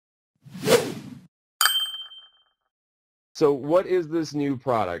So what is this new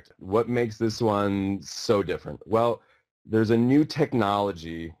product? What makes this one so different? Well, there's a new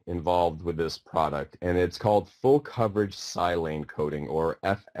technology involved with this product, and it's called full coverage silane coating, or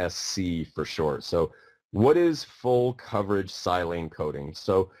FSC for short. So what is full coverage silane coating?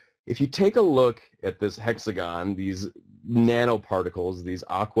 So if you take a look at this hexagon, these nanoparticles, these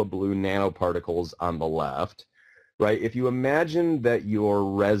aqua blue nanoparticles on the left, right? If you imagine that your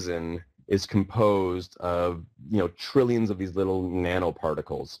resin is composed of, trillions of these little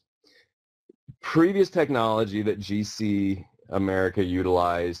nanoparticles. Previous technology that GC America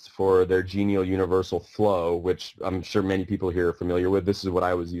utilized for their G-aenial universal flow, which I'm sure many people here are familiar with, this is what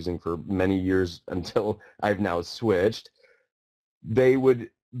I was using for many years until I've now switched. They would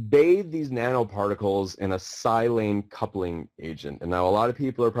bathe these nanoparticles in a silane coupling agent. And now a lot of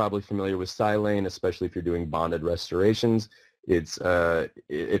people are probably familiar with silane, especially if you're doing bonded restorations. It's a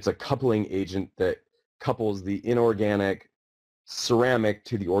coupling agent that couples the inorganic ceramic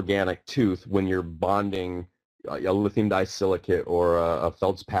to the organic tooth when you're bonding a lithium disilicate or a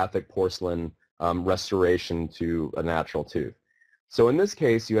feldspathic porcelain restoration to a natural tooth. So in this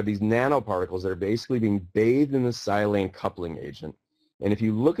case, you have these nanoparticles that are basically being bathed in the silane coupling agent. And if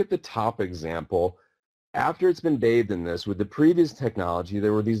you look at the top example, after it's been bathed in this, with the previous technology,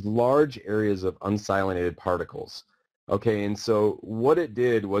 there were these large areas of unsilanated particles. Okay, and so what it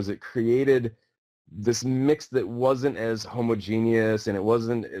did was it created this mix that wasn't as homogeneous, and it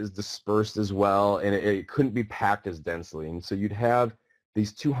wasn't as dispersed as well, and it couldn't be packed as densely. And so you'd have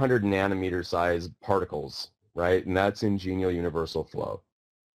these 200 nanometer size particles, right? And that's in G-aenial universal flow.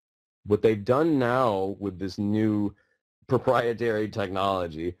 What they've done now with this new proprietary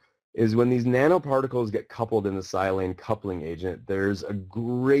technology is when these nanoparticles get coupled in the silane coupling agent, there's a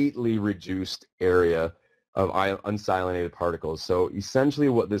greatly reduced area of unsilanated particles. So essentially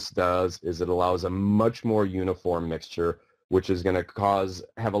what this does is it allows a much more uniform mixture, which is going to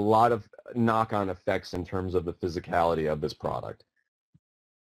have a lot of knock-on effects in terms of the physicality of this product.